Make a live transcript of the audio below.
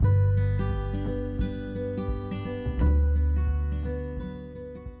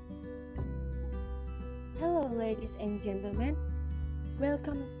ladies and gentlemen.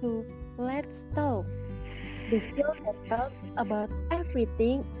 Welcome to Let's Talk, the show that talks about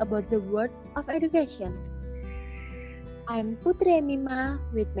everything about the world of education. I'm Putri Emima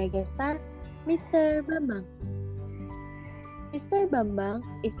with my guest star, Mr. Bambang. Mr. Bambang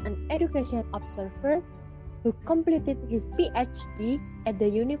is an education observer who completed his PhD at the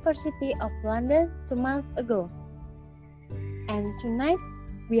University of London 2 months ago. And tonight,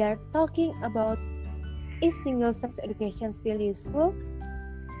 we are talking about, is single-sex education still useful?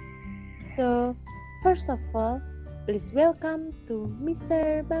 So, first of all, please welcome to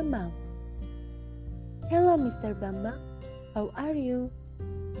Mr. Bambang. Hello, Mr. Bambang. How are you?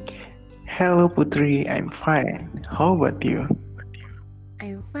 Hello Putri, I'm fine. How about you?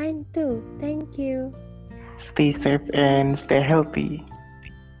 I'm fine too, thank you. Stay safe and stay healthy.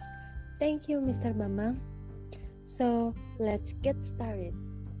 Thank you, Mr. Bambang. So, let's get started.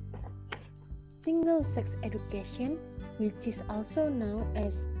 Single-sex education, which is also known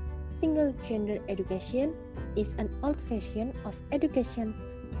as single-gender education, is an old version of education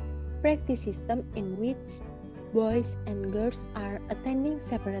practice system in which boys and girls are attending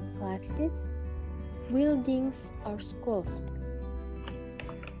separate classes, buildings, or schools.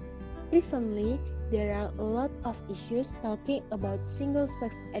 Recently, there are a lot of issues talking about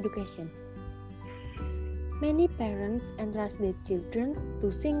single-sex education. Many parents entrust their children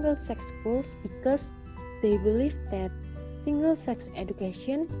to single-sex schools because they believe that single-sex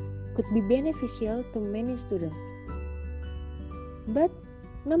education could be beneficial to many students. But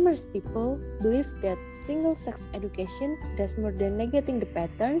numerous people believe that single-sex education does more than negating the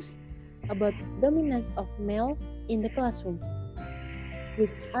patterns about dominance of male in the classroom,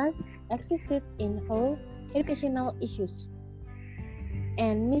 which are existed in whole educational issues.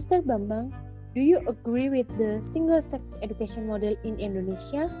 And Mr. Bambang, do you agree with the single-sex education model in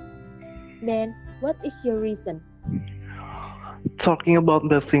Indonesia? Then, what is your reason? Talking about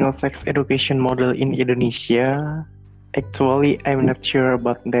the single-sex education model in Indonesia, actually I'm not sure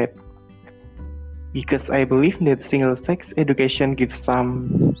about that. Because I believe that single-sex education gives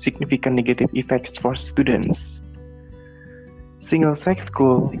some significant negative effects for students. Single-sex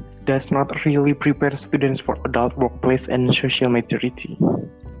school does not really prepare students for adult workplace and social maturity.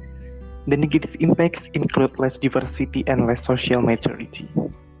 The negative impacts include less diversity and less social maturity.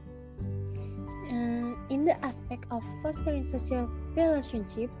 In the aspect of fostering social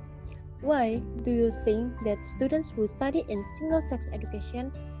relationship, why do you think that students who study in single-sex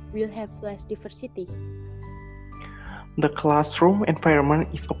education will have less diversity? The classroom environment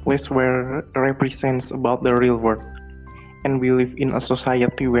is a place where represents about the real world, and we live in a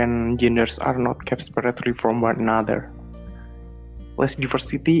society when genders are not kept separately from one another. Less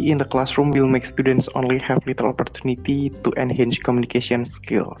diversity in the classroom will make students only have little opportunity to enhance communication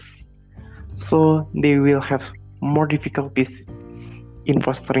skills. So they will have more difficulties in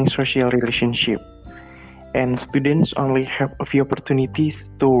fostering social relationship. And students only have a few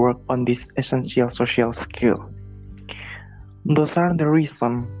opportunities to work on this essential social skill. Those are the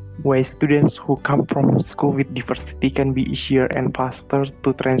reasons why students who come from school with diversity can be easier and faster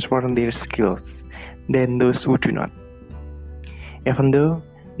to transform their skills than those who do not. Even though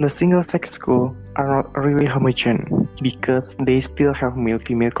the single-sex schools are not really homogeneous because they still have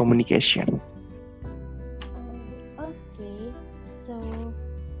male-female communication. Okay, so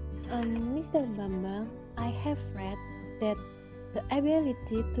Mr. Bambang, I have read that the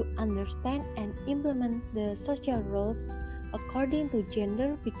ability to understand and implement the social roles according to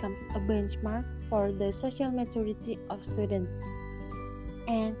gender becomes a benchmark for the social maturity of students.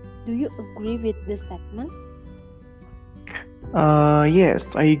 And do you agree with this statement? Yes,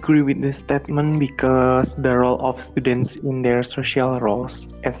 I agree with this statement because the role of students in their social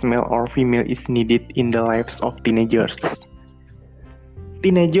roles as male or female is needed in the lives of teenagers.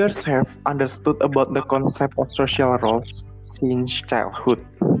 Teenagers have understood about the concept of social roles since childhood,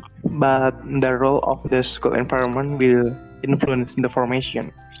 but the role of the school environment will influence the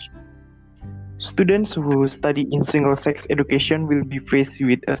formation. Students who study in single-sex education will be faced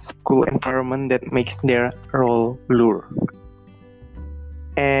with a school environment that makes their role blur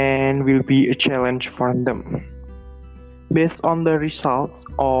and will be a challenge for them. Based on the results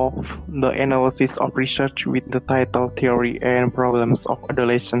of the analysis of research with the title Theory and Problems of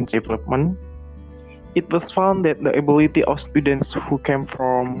Adolescent Development, it was found that the ability of students who came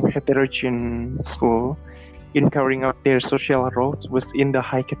from heterogeneous school in carrying out their social roles was in the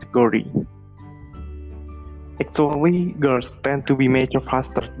high category. Actually, girls tend to be mature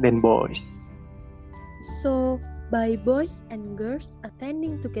faster than boys. So, by boys and girls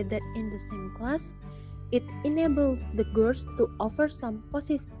attending together in the same class, it enables the girls to offer some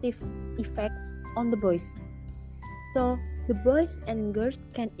positive effects on the boys. So the boys and girls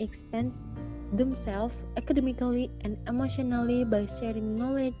can expand themselves academically and emotionally by sharing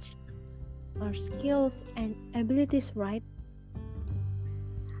knowledge or skills and abilities, right?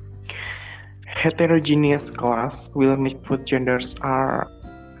 Heterogeneous class will make both genders are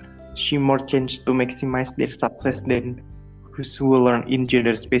see more chance to maximize their success than those who learn in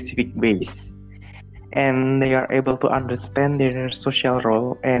gender-specific ways. And they are able to understand their social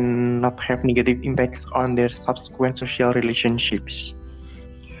role and not have negative impacts on their subsequent social relationships.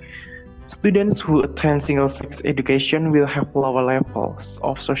 Students who attend single-sex education will have lower levels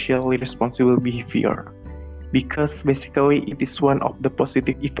of socially responsible behavior because basically it is one of the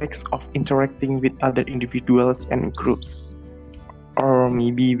positive effects of interacting with other individuals and groups, or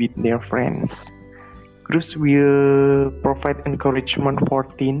maybe with their friends. Groups will provide encouragement for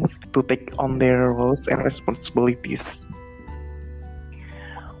teens to take on their roles and responsibilities.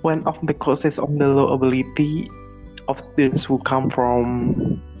 One of the causes of the low ability of students who come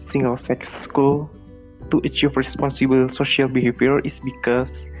from single-sex school to achieve responsible social behavior is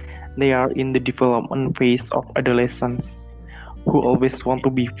because they are in the development phase of adolescence who always want to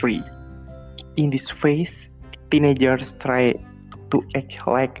be free. In this phase, teenagers try to act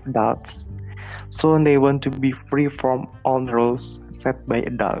like adults, so they want to be free from all the rules set by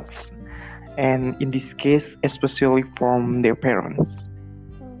adults, and in this case, especially from their parents.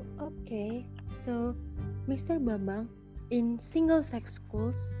 Oh, okay. So, Mr. Bambang, in single-sex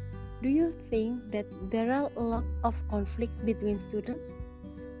schools, do you think that there are a lot of conflict between students?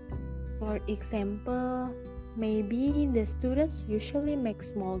 For example, maybe the students usually make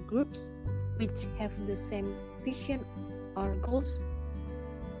small groups which have the same vision or goals.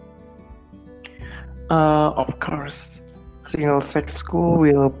 Of course, single-sex school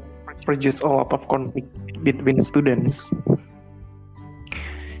will produce a lot of conflict between students.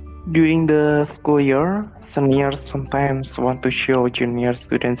 During the school year, seniors sometimes want to show junior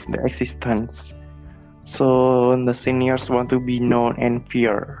students the existence. So the seniors want to be known and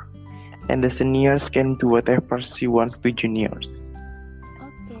feared, and the seniors can do whatever she wants to juniors.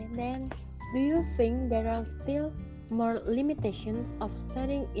 Okay, then do you think there are still more limitations of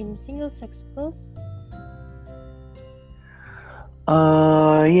studying in single-sex schools?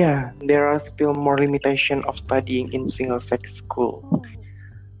 Yeah, there are still more limitations of studying in single-sex school. Oh,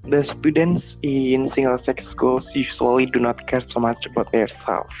 The students in single-sex schools usually do not care so much about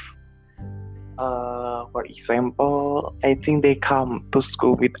themselves. For example, I think they come to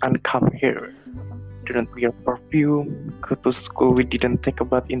school with unkempt hair, do not wear perfume, go to school we didn't think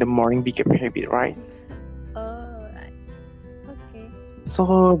about in the morning became a habit, right? oh, right. Okay.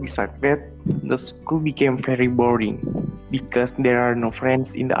 So besides that, the school became very boring because there are no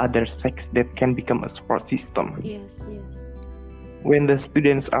friends in the other sex that can become a support system. Yes, yes. When the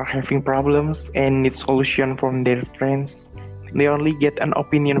students are having problems and need solution from their friends, they only get an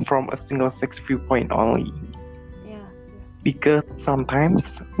opinion from a single sex viewpoint only. Yeah. Because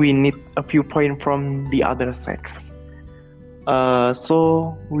sometimes we need a viewpoint from the other sex.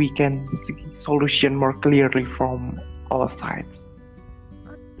 So we can see solution more clearly from all sides.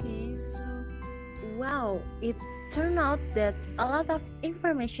 Okay, so wow, it turned out that a lot of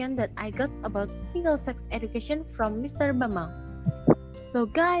information that I got about single-sex education from Mr. Bambang. So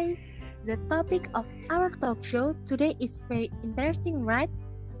guys, the topic of our talk show today is very interesting, right?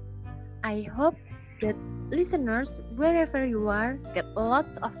 I hope that listeners, wherever you are, get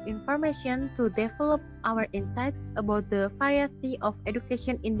lots of information to develop our insights about the variety of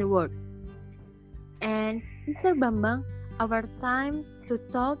education in the world. And Mr. Bambang, our time to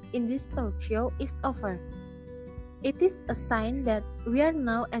talk in this talk show is over. It is a sign that we are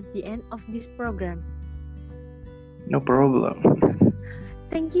now at the end of this program. No problem.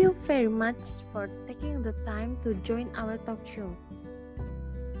 Thank you very much for taking the time to join our talk show.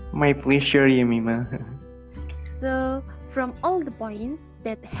 My pleasure, Yemima. So, from all the points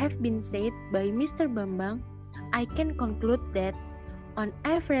that have been said by Mr. Bambang, I can conclude that on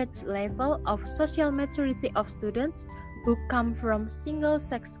average level of social maturity of students who come from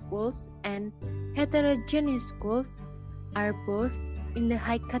single-sex schools and heterogeneous schools are both in the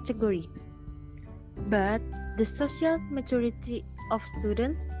high category. But the social maturity of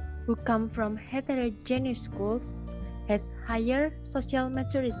students who come from heterogeneous schools has higher social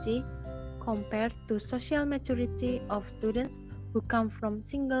maturity compared to social maturity of students who come from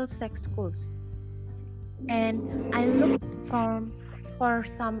single-sex schools. And I looked for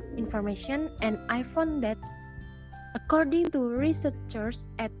some information and I found that according to researchers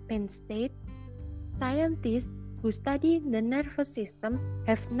at Penn State, scientists who study the nervous system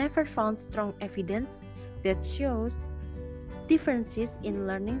have never found strong evidence that shows differences in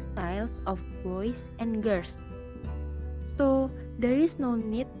learning styles of boys and girls. So there is no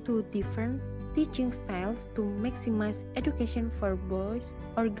need to different teaching styles to maximize education for boys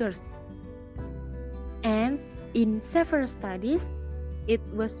or girls. And in several studies, it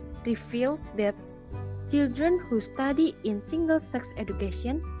was revealed that children who study in single-sex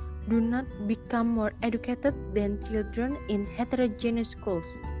education do not become more educated than children in heterogeneous schools.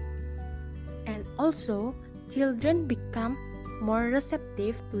 And also, children become more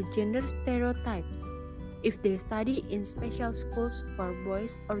receptive to gender stereotypes if they study in special schools for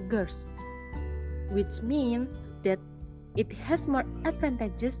boys or girls, which means that it has more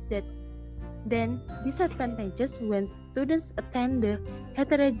advantages than disadvantages when students attend the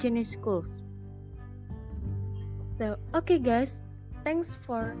heterogeneous schools. So, okay guys, thanks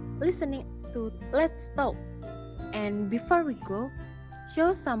for listening to Let's Talk. And before we go,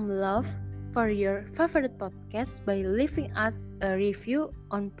 show some love for your favorite podcast by leaving us a review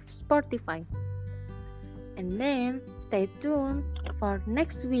on Spotify. And then stay tuned for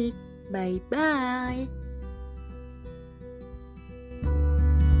next week. Bye bye.